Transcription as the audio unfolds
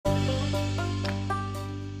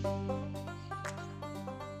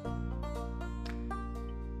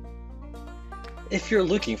If you're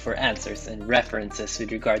looking for answers and references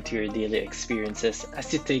with regard to your daily experiences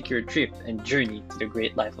as you take your trip and journey to the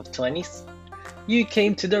great life of 20s, you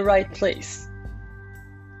came to the right place.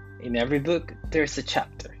 In every book, there's a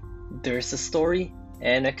chapter, there's a story,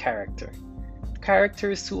 and a character.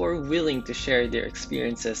 Characters who are willing to share their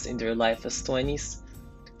experiences in their life as 20s,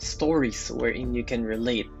 stories wherein you can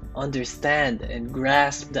relate, understand, and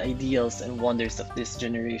grasp the ideals and wonders of this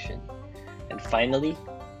generation. And finally,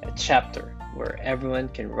 a chapter where everyone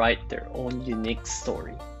can write their own unique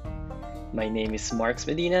story. My name is Marks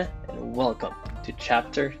Medina, and welcome to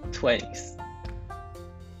Chapter 20s.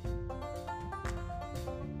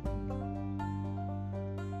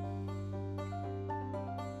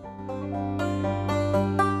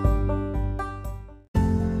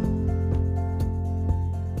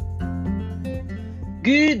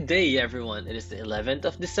 Good day, everyone. It is the 11th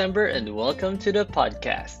of December, and welcome to the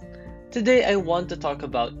podcast. Today, I want to talk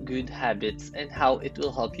about good habits and how it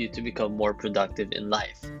will help you to become more productive in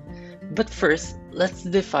life. But first, let's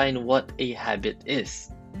define what a habit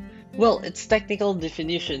is. Well, its technical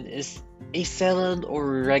definition is a settled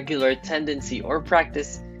or regular tendency or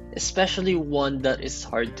practice, especially one that is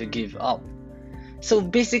hard to give up. So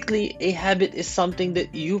basically, a habit is something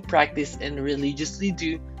that you practice and religiously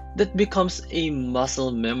do that becomes a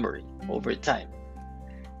muscle memory over time.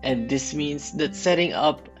 And this means that setting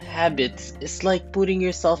up habits is like putting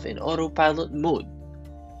yourself in autopilot mode,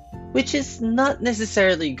 which is not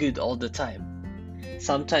necessarily good all the time.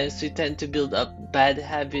 Sometimes we tend to build up bad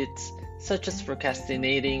habits such as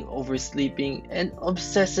procrastinating, oversleeping, and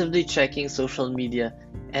obsessively checking social media,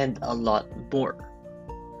 and a lot more.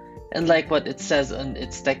 And like what it says on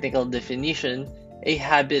its technical definition, a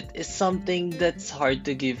habit is something that's hard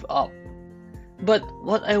to give up. But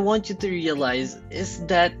what I want you to realize is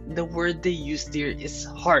that the word they use there is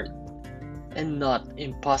hard and not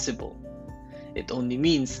impossible. It only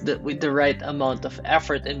means that with the right amount of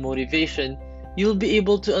effort and motivation, you'll be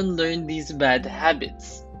able to unlearn these bad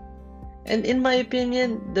habits. And in my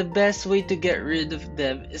opinion, the best way to get rid of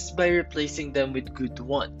them is by replacing them with good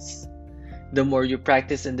ones. The more you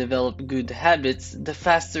practice and develop good habits, the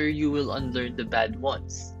faster you will unlearn the bad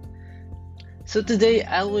ones. So today,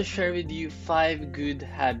 I will share with you 5 good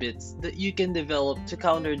habits that you can develop to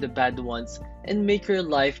counter the bad ones and make your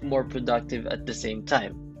life more productive at the same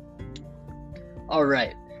time.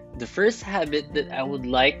 Alright, the first habit that I would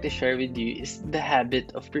like to share with you is the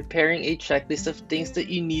habit of preparing a checklist of things that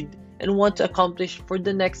you need and want to accomplish for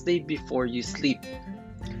the next day before you sleep.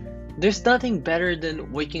 There's nothing better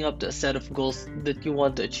than waking up to a set of goals that you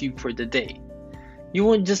want to achieve for the day. You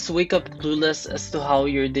won't just wake up clueless as to how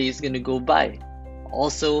your day is gonna go by.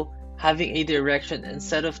 Also, having a direction and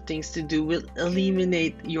set of things to do will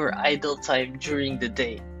eliminate your idle time during the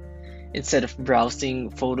day. Instead of browsing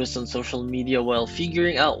photos on social media while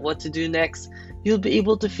figuring out what to do next, you'll be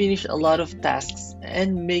able to finish a lot of tasks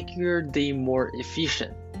and make your day more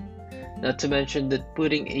efficient. Not to mention that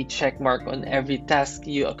putting a check mark on every task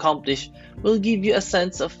you accomplish will give you a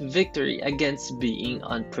sense of victory against being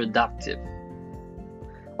unproductive.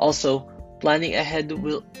 Also, planning ahead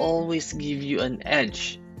will always give you an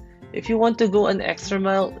edge. If you want to go an extra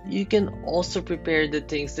mile, you can also prepare the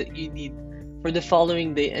things that you need for the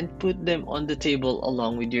following day and put them on the table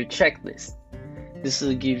along with your checklist. This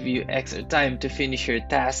will give you extra time to finish your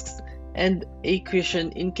tasks and a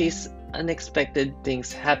cushion in case unexpected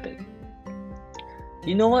things happen.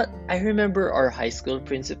 You know what? I remember our high school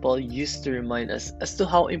principal used to remind us as to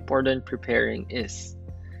how important preparing is.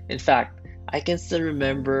 In fact, I can still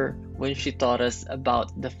remember when she taught us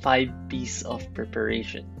about the 5 P's of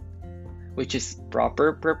preparation, which is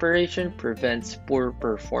proper preparation prevents poor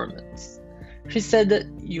performance. She said that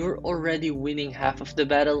you're already winning half of the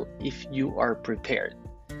battle if you are prepared.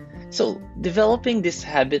 So, developing this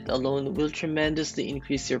habit alone will tremendously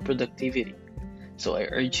increase your productivity. So I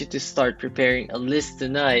urge you to start preparing a list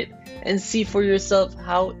tonight and see for yourself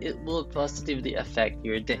how it will positively affect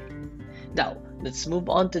your day. Now, let's move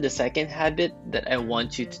on to the second habit that I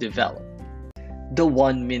want you to develop. The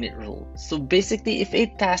 1-minute rule. So basically, if a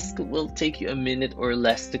task will take you a minute or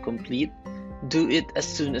less to complete, do it as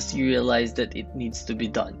soon as you realize that it needs to be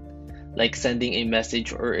done. Like sending a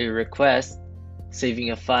message or a request,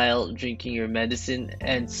 saving a file, drinking your medicine,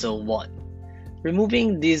 and so on.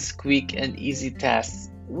 Removing these quick and easy tasks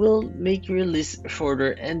will make your list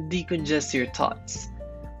shorter and decongest your thoughts.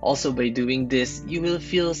 Also, by doing this, you will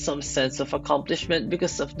feel some sense of accomplishment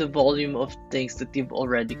because of the volume of things that you've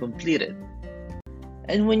already completed.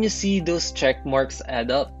 And when you see those check marks add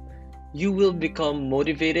up, you will become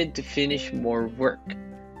motivated to finish more work.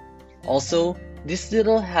 Also, This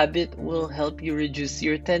little habit will help you reduce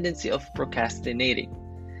your tendency of procrastinating.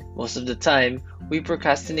 Most of the time, we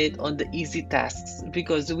procrastinate on the easy tasks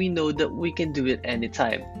because we know that we can do it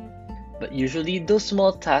anytime. But usually, those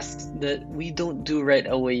small tasks that we don't do right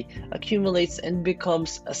away accumulates and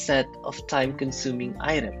becomes a set of time-consuming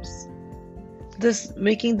items, thus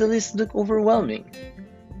making the list look overwhelming.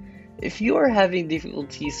 If you are having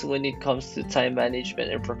difficulties when it comes to time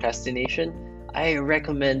management and procrastination, I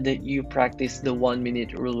recommend that you practice the 1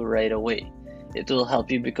 minute rule right away. It will help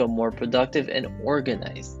you become more productive and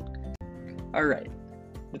organized. Alright,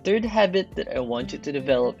 the third habit that I want you to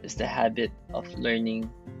develop is the habit of learning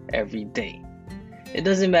every day. It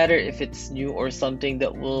doesn't matter if it's new or something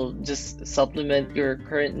that will just supplement your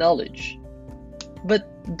current knowledge. But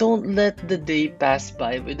don't let the day pass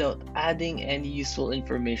by without adding any useful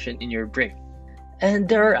information in your brain. And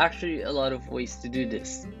there are actually a lot of ways to do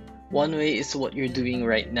this. One way is what you're doing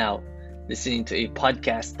right now, listening to a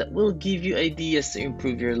podcast that will give you ideas to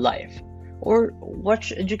improve your life, or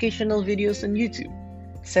watch educational videos on YouTube.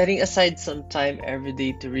 Setting aside some time every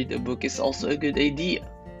day to read a book is also a good idea.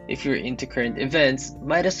 If you're into current events,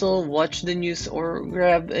 might as well watch the news or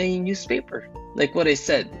grab a newspaper. Like what I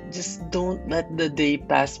said, just don't let the day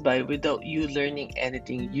pass by without you learning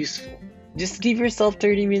anything useful. Just give yourself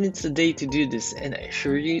 30 minutes a day to do this, and I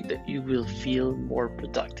assure you that you will feel more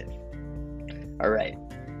productive. Alright,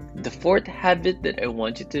 the fourth habit that I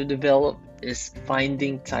want you to develop is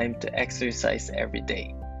finding time to exercise every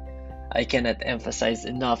day. I cannot emphasize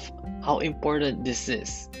enough how important this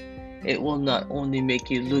is. It will not only make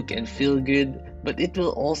you look and feel good, but it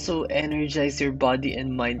will also energize your body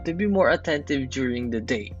and mind to be more attentive during the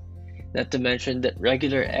day. Not to mention that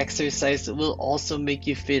regular exercise will also make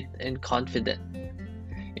you fit and confident.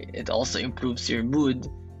 It also improves your mood,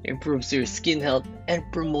 improves your skin health, and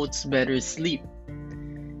promotes better sleep.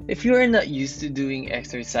 If you are not used to doing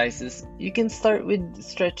exercises, you can start with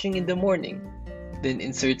stretching in the morning. Then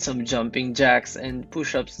insert some jumping jacks and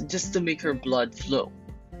push-ups just to make your blood flow.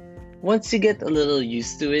 Once you get a little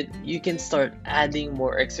used to it, you can start adding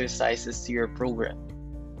more exercises to your program.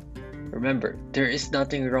 Remember, there is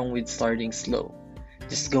nothing wrong with starting slow.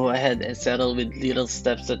 Just go ahead and settle with little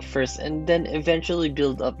steps at first and then eventually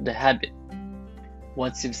build up the habit.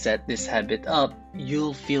 Once you've set this habit up,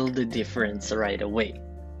 you'll feel the difference right away.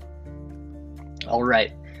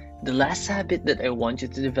 Alright, the last habit that I want you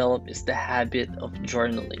to develop is the habit of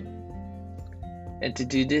journaling. And to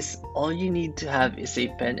do this, all you need to have is a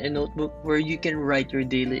pen and notebook where you can write your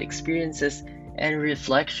daily experiences and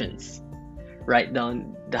reflections. Write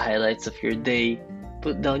down the highlights of your day,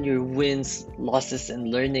 put down your wins, losses,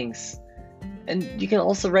 and learnings. And you can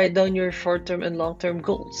also write down your short-term and long-term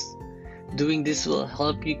goals. Doing this will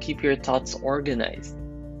help you keep your thoughts organized.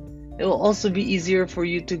 It will also be easier for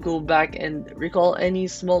you to go back and recall any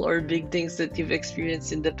small or big things that you've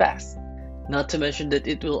experienced in the past. Not to mention that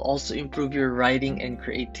it will also improve your writing and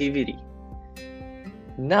creativity.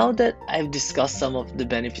 Now that I've discussed some of the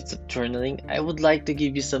benefits of journaling, I would like to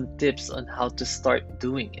give you some tips on how to start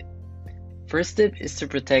doing it. First tip is to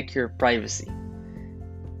protect your privacy.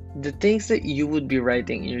 The things that you would be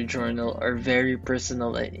writing in your journal are very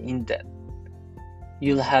personal and in-depth.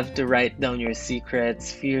 You'll have to write down your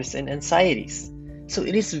secrets, fears, and anxieties. So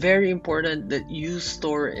it is very important that you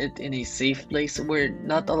store it in a safe place where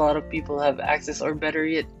not a lot of people have access, or better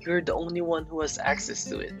yet, you're the only one who has access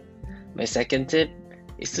to it. My second tip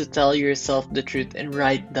is to tell yourself the truth and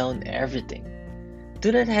write down everything.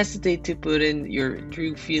 Do not hesitate to put in your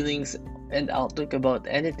true feelings and outlook about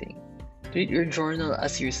anything. Treat your journal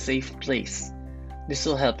as your safe place. This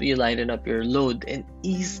will help you lighten up your load and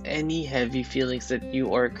ease any heavy feelings that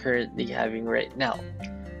you are currently having right now.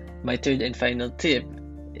 My third and final tip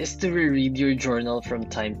is to reread your journal from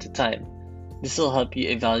time to time. This will help you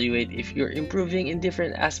evaluate if you're improving in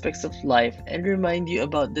different aspects of life and remind you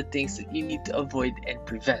about the things that you need to avoid and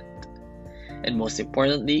prevent. And most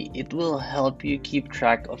importantly, it will help you keep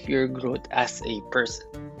track of your growth as a person.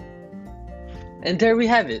 And there we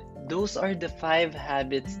have it. Those are the 5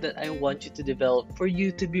 habits that I want you to develop for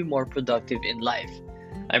you to be more productive in life.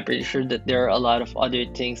 I'm pretty sure that there are a lot of other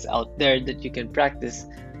things out there that you can practice,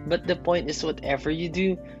 but the point is, whatever you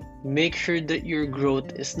do, make sure that your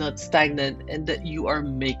growth is not stagnant and that you are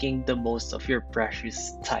making the most of your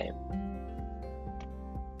precious time.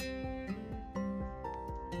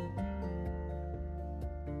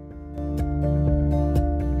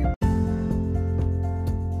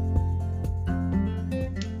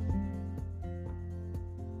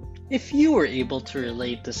 If you were able to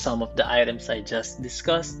relate to some of the items I just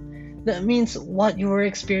discussed, that means what you are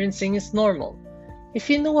experiencing is normal. If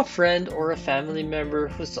you know a friend or a family member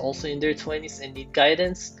who's also in their 20s and need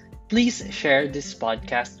guidance, please share this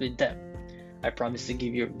podcast with them. I promise to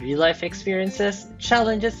give you real life experiences,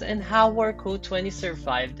 challenges, and how our Code 20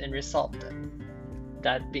 survived and resolved them.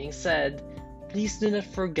 That being said, please do not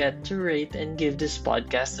forget to rate and give this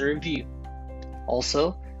podcast a review.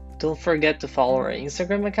 Also, don't forget to follow our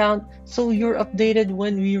Instagram account so you're updated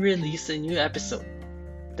when we release a new episode.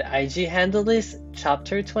 The IG handle is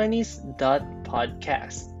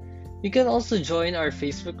chapter20s.podcast. You can also join our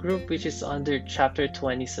Facebook group, which is under Chapter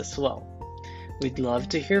 20s as well. We'd love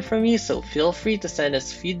to hear from you, so feel free to send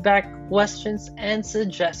us feedback, questions, and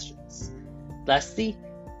suggestions. Lastly,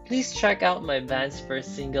 please check out my band's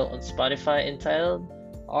first single on Spotify entitled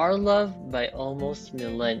Our Love by Almost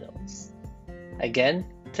Millennials. Again,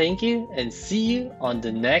 thank you and see you on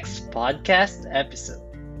the next podcast episode.